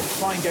we knit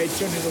fine gauge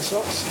 200 needle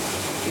socks.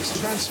 It's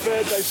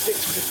transferred those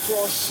stitches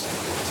across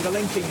to the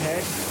linking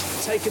head,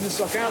 taken the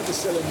sock out of the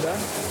cylinder,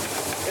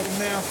 it'll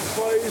now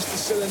close the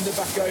cylinder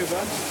back over,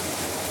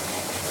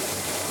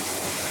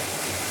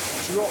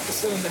 drop the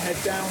cylinder head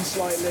down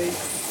slightly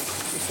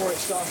before it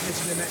starts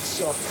knitting the next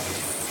sock.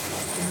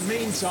 In the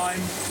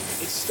meantime,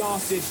 it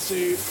started to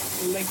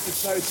link the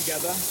toe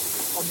together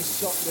on the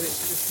sock that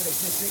it's just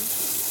finished knitting.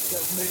 So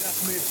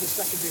that's moved to the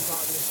secondary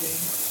part of the machine.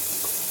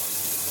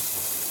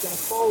 It's going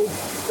to fold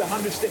the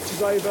 100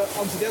 stitches over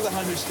onto the other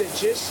 100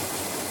 stitches,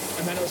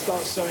 and then it'll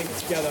start sewing it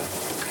together.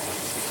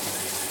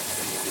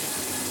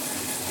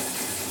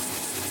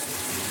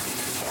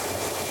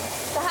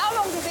 So how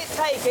long does it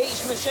take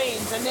each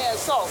machine to knit a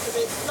sock?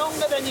 Because it's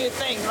longer than you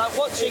think, like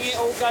watching it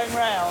all going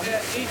round.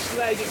 Yeah, each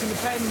leg, it can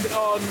depend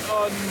on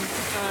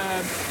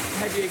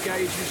heavier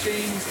gauge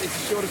machines. It's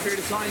a shorter period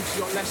of time because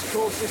you've got less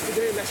courses to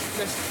do, less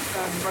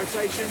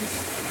rotations.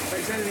 But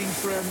it's anything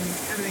from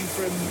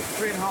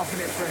 3.5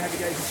 minutes for a heavy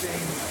gauge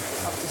machine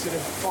up to sort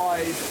of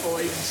 5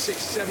 or even 6,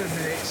 7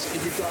 minutes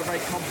if you've got a very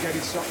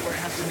complicated sock where it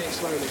has to knit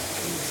slowly.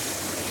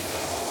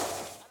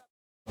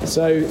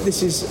 So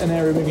this is an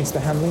area moving to the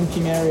hand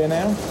linking area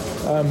now.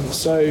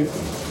 So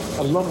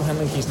a lot of hand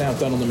linking is now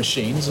done on the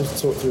machines, as I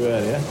talked through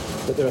earlier,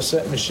 but there are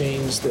certain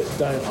machines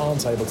that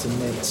aren't able to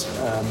knit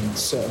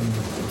certain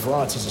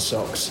varieties of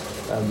socks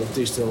that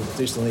do still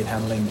need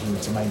hand linking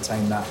to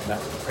maintain that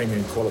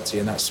premium quality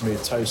and that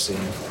smooth toe seam.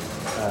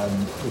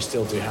 We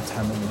still do have to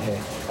hand link them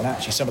here. And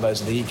actually some of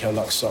those are the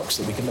Ecolux socks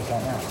that we can look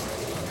at now.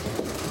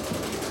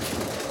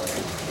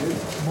 Good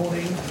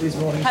morning. This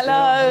morning.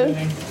 Hello.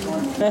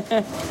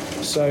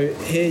 So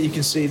here you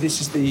can see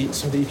this is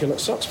some of the Ecolux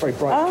socks, very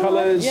bright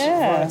colours,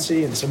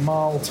 variety, and it's a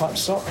marl type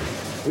sock,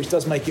 which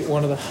does make it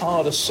one of the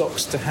hardest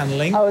socks to hand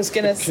link. I was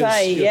going to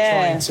say, you're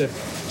trying to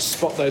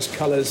spot those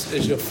colours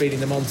as you're feeding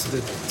them onto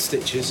the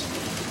stitches,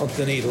 onto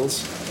the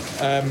needles.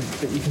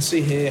 But you can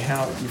see here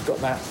how you've got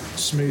that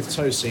smooth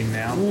toe seam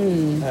now,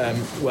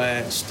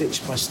 where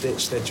stitch by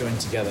stitch they're joined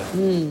together.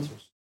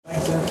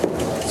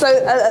 So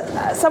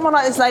someone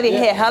like this lady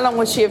here, how long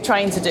would she have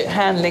trained to do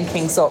hand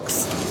linking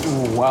socks?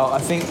 Well, I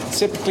think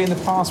typically in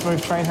the past when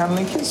we've trained hand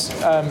linkers,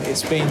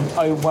 it's been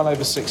well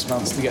over 6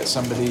 months to get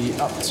somebody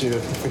up to a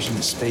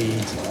proficient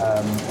speed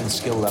and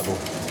skill level.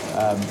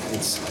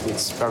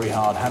 It's very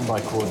hard,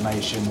 hand-eye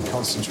coordination,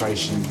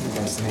 concentration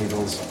against the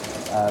needles.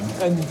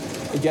 And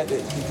again,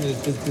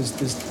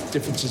 there's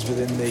differences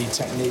within the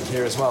technique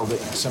here as well, that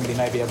somebody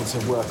may be able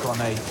to work on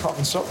a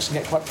cotton socks and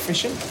get quite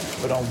proficient,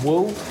 but on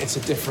wool, it's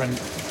a different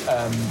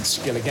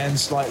skill again,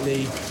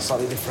 slightly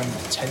different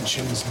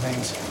tensions and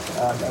things,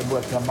 and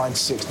working on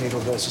 96 needle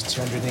versus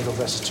 200 needle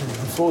versus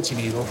 240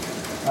 needle,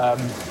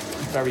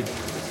 very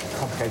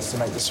complicated to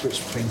make the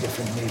switch between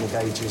different needle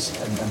gauges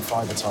and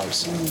fibre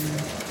types.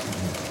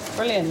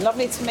 Brilliant,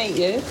 lovely to meet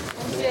you.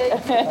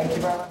 Thank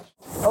you very much.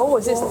 Oh,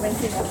 is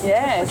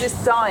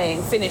this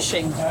dyeing,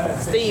 finishing,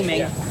 steaming?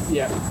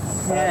 Yeah.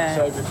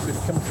 So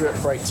we've come through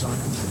at break time.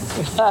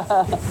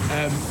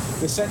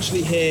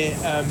 Essentially here,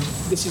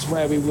 this is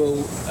where we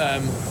will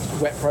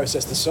wet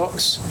process the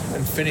socks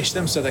and finish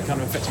them, so they're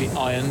kind of effectively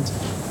ironed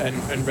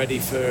and ready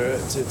to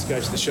go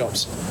to the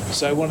shops.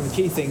 So one of the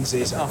key things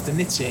is, after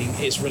knitting,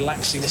 is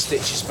relaxing the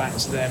stitches back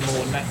to their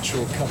more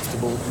natural,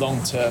 comfortable,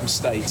 long-term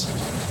state.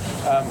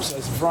 So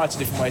there's a variety of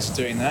different ways of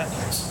doing that.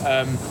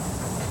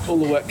 All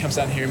the work comes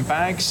down here in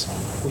bags.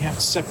 We have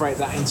to separate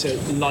that into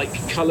like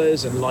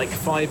colours and like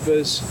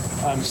fibres,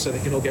 so they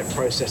can all get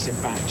processed in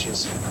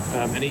batches,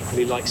 and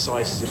equally like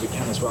sizes if we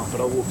can as well, but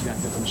I'll walk you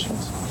down to the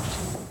machines.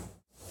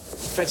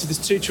 Effectively,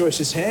 there's two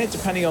choices here.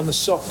 Depending on the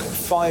sock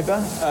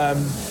fibre,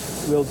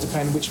 will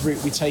depend which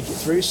route we take it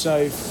through.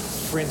 So,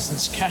 for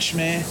instance,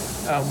 cashmere,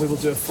 we will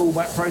do a full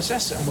wet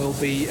process, and we'll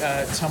be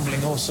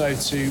tumbling also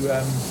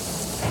to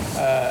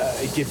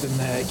give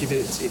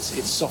it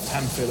its soft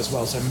hand feel as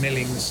well, so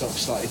milling the sock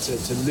slightly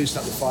to loosen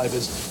up the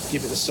fibres,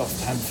 give it the soft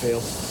hand feel.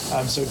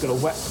 So we've got a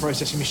wet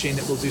processing machine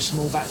that will do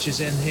small batches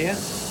in here.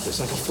 It's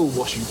like a full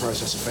washing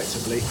process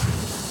effectively.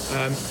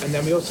 And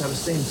then we also have a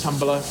steam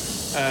tumbler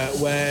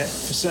where,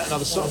 for certain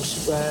other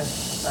socks, where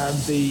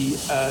the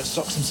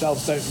socks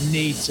themselves don't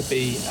need to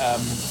be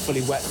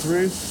fully wet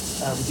through,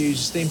 we do use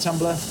a steam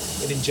tumbler.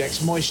 It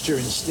injects moisture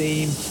and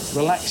steam,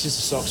 relaxes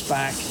the socks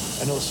back,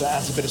 and also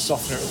adds a bit of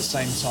softener at the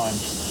same time.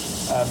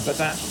 But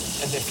that,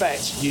 in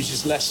effect,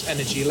 uses less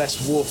energy,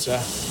 less water,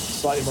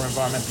 slightly more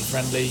environmentally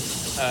friendly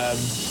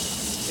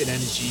in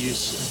energy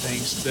use and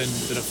things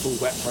than a full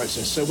wet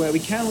process. So where we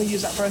can, we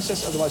use that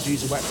process. Otherwise, we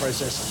use a wet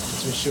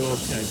process to ensure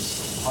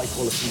high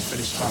quality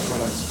finished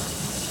product.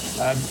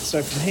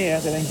 So from here,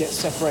 they then get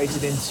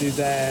separated into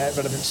their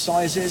relevant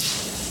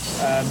sizes.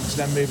 To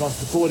then move on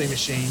to the boarding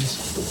machines,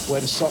 where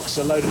the socks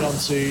are loaded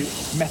onto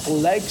metal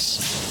legs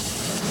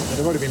that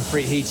have already been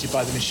preheated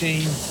by the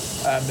machine.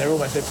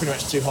 They're pretty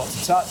much too hot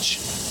to touch.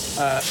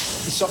 The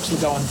socks will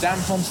go on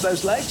damp onto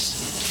those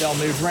legs. They'll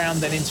move round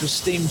then into a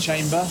steam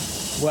chamber,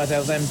 where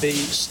they'll then be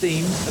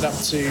steamed at up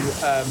to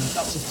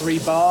 3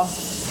 bar,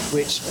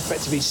 which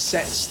effectively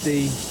sets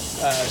the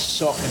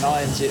sock and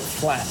irons it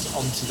flat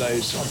onto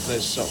those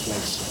sock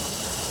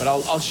legs. But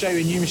I'll show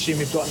you a new machine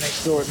we've got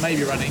next door. It may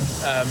be running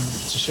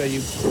to show you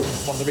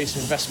one of the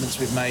recent investments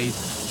we've made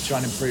to try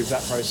and improve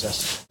that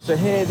process. So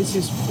here, this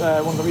is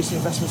one of the recent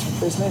investments for the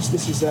business.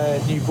 This is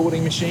a new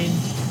boarding machine.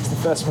 It's the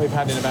first one we've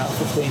had in about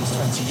 15 to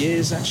 20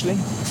 years, actually.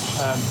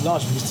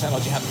 Largely because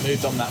technology hadn't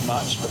moved on that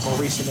much, but more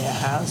recently it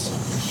has.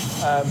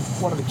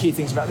 One of the key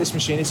things about this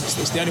machine is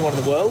it's the only one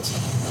in the world.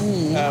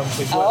 We've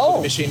worked with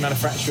a machine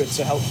manufacturer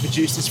to help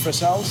produce this for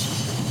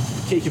ourselves.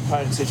 The key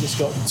component is it's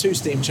got 2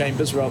 steam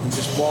chambers rather than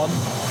just one,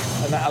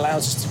 and that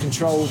allows us to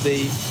control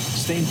the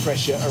steam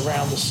pressure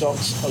around the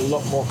socks a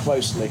lot more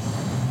closely.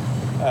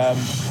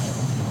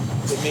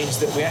 It means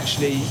that we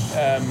actually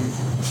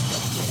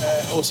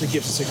also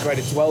gives us a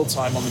greater dwell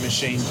time on the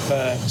machine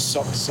per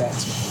sock set,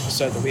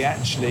 so that we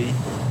actually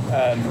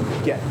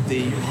get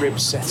the rib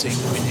setting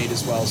that we need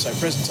as well. So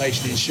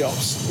presentation in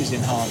shops is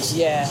enhanced.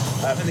 Yeah.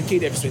 And the key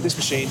difference between this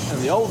machine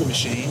and the older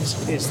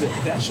machines is that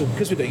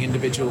because we're doing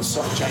individual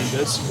sock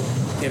chambers,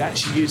 it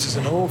actually uses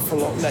an awful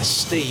lot less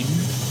steam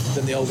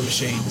than the older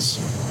machines.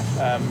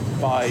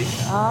 By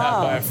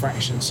a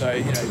fraction, so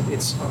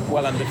it's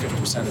well under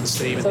 50% of the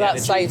steam. So that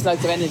saves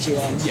loads of energy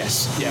then.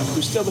 Yes, yeah.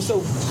 We're still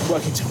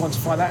working to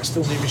quantify that.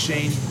 Still new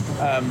machine,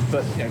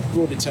 but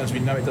broadly in terms, we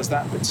know it does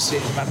that. But to see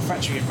it in the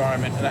manufacturing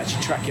environment and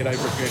actually track it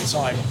over a period of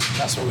time,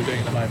 that's what we're doing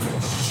at the moment.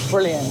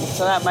 Brilliant.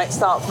 So that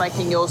starts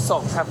making your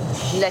socks have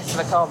less of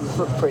a carbon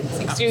footprint.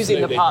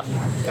 Excusing the pun.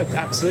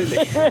 Absolutely,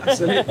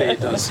 it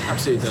does.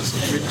 Absolutely does.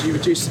 You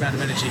reduce the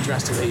amount of energy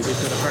drastically. We've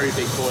got a very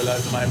big boiler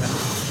at the moment.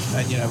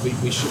 And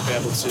we should be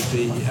able to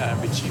be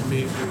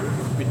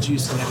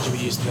reducing the energy we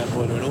use in that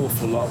boiler an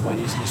awful lot by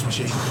using this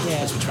machine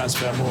as we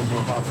transfer more and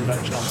more of our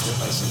production onto it,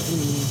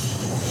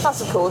 basically. Plus,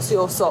 of course,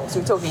 your socks,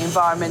 we're talking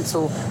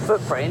environmental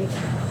footprint,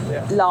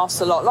 lasts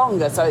a lot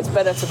longer. So it's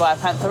better to buy a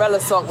Pantherella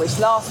sock, which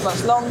lasts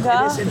much longer.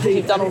 It is indeed.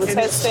 You've done all the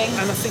testing.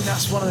 And I think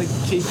that's one of the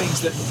key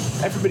things that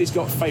everybody's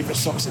got favourite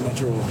socks in their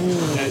drawer.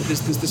 There's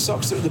the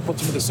socks that are at the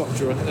bottom of the sock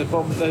drawer, and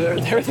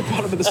they're at the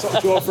bottom of the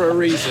sock drawer for a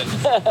reason.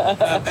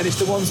 And it's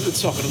the ones at the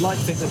top. And I'd like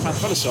to think that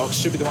Pantherella socks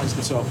should be the ones at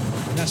the top.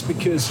 And that's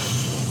because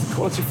the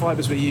quality of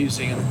fibres we're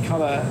using and the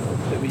colour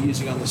that we're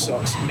using on the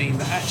socks mean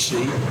that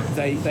actually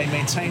they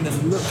maintain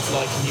and look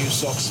like new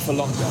socks for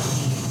longer.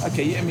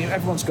 Okay, I mean,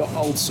 everyone's got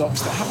old socks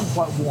that haven't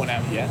quite worn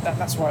out yet.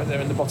 That's why they're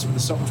in the bottom of the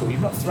sock drawer.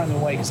 You've not thrown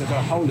them away because they've got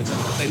a hole in them,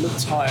 but they look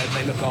tired and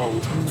they look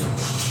old.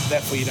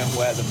 Therefore, you don't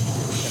wear them.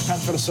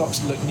 Pantherella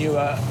socks look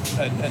newer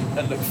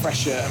and look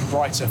fresher and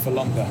brighter for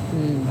longer.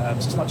 So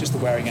it's not just the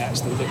wearing out, it's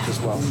the look as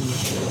well.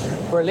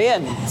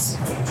 Brilliant.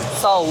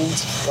 Sold.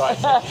 Right.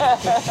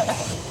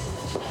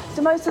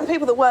 Do most of the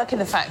people that work in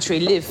the factory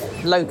live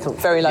local,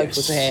 very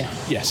local to here?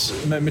 Yes,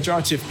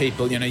 majority of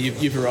people.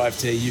 You've arrived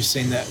here. You've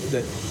seen that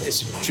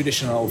it's a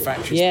traditional old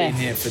factory. It's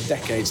been here for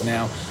decades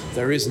now.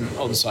 There isn't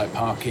on-site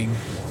parking,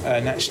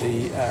 and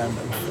actually,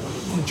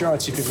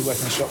 majority of people work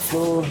on the shop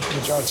floor.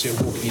 Majority are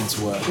walking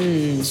into work.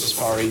 It's just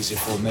far easier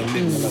for them. They live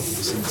in the local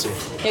vicinity.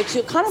 Yeah, because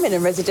you're kind of in a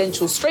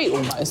residential street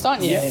almost,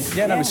 aren't you?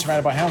 Yeah. We're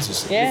surrounded by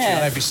houses. Yeah. Literally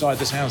on every side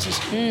there's houses.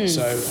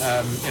 So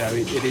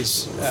it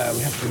is.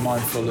 We have to be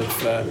mindful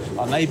of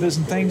our neighbours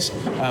and things,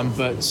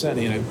 but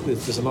certainly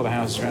there's a lot of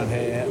houses around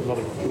here. A lot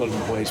of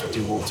employees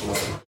do walk to work.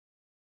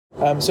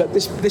 So at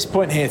this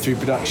point here through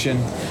production,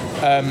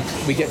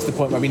 we get to the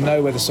point where we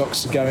know where the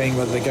socks are going,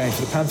 whether they're going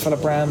for the Pantherella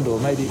brand or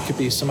maybe it could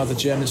be some other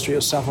Jermyn Street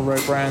or Savile Row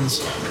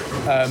brands.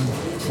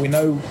 We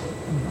know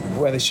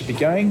where they should be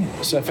going.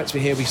 So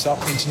effectively here we start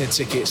printing the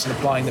tickets and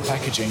applying the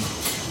packaging,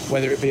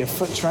 whether it be a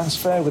foot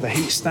transfer with a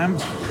heat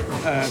stamp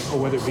or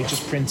whether it be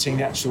just printing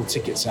the actual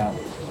tickets out.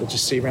 We'll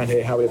just see around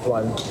here how we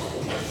apply them.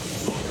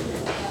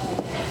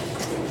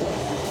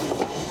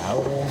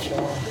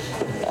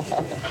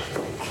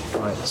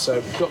 Right, so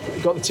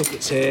we've got the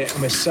tickets here,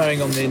 and we're sewing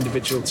on the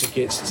individual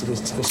tickets to the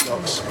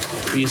socks.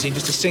 We're using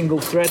just a single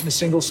thread and a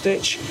single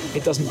stitch.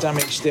 It doesn't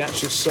damage the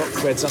actual sock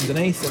threads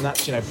underneath, and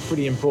that's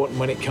pretty important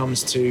when it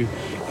comes to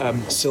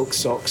silk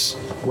socks,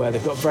 where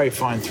they've got very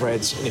fine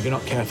threads, and if you're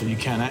not careful, you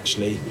can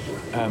actually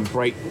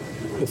break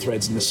the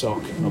threads in the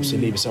sock and obviously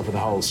leave yourself with a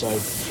hole. So,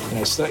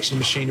 selection of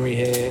machinery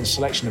here and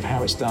selection of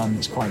how it's done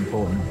is quite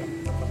important.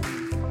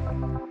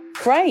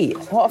 Great.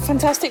 What a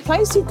fantastic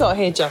place you've got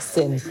here,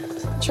 Justin.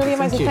 Truly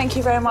amazing. Thank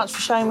you very much for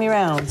showing me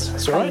around.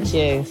 That's all right. Thank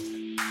you.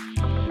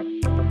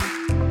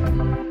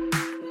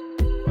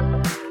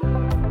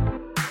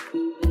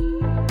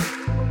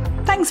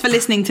 Thanks for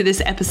listening to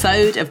this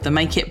episode of the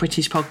Make It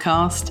British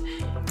podcast.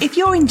 If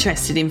you're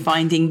interested in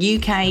finding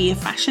UK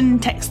fashion,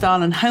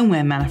 textile and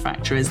homeware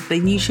manufacturers,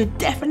 then you should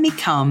definitely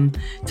come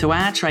to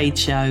our trade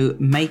show,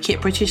 Make It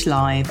British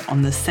Live,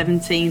 on the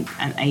 17th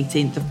and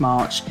 18th of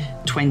March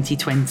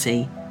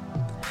 2020.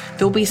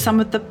 There'll be some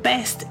of the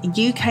best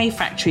UK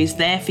factories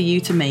there for you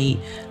to meet,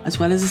 as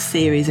well as a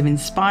series of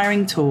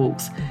inspiring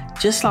talks,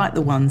 just like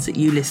the ones that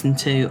you listen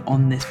to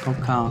on this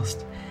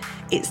podcast.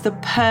 It's the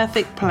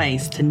perfect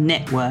place to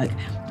network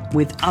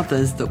with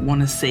others that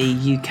want to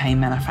see UK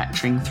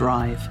manufacturing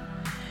thrive.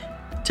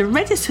 To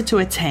register to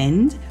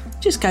attend,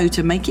 just go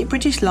to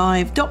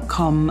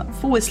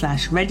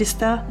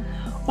makeitbritishlive.com/register,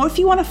 Or if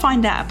you want to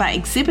find out about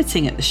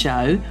exhibiting at the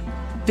show,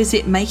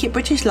 visit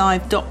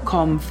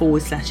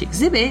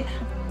makeitbritishlive.com/exhibit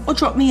or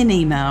drop me an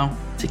email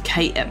to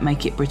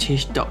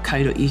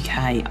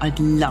kate@makeitbritish.co.uk. I'd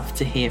love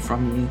to hear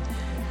from you.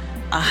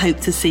 I hope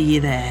to see you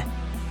there.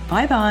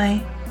 Bye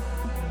bye.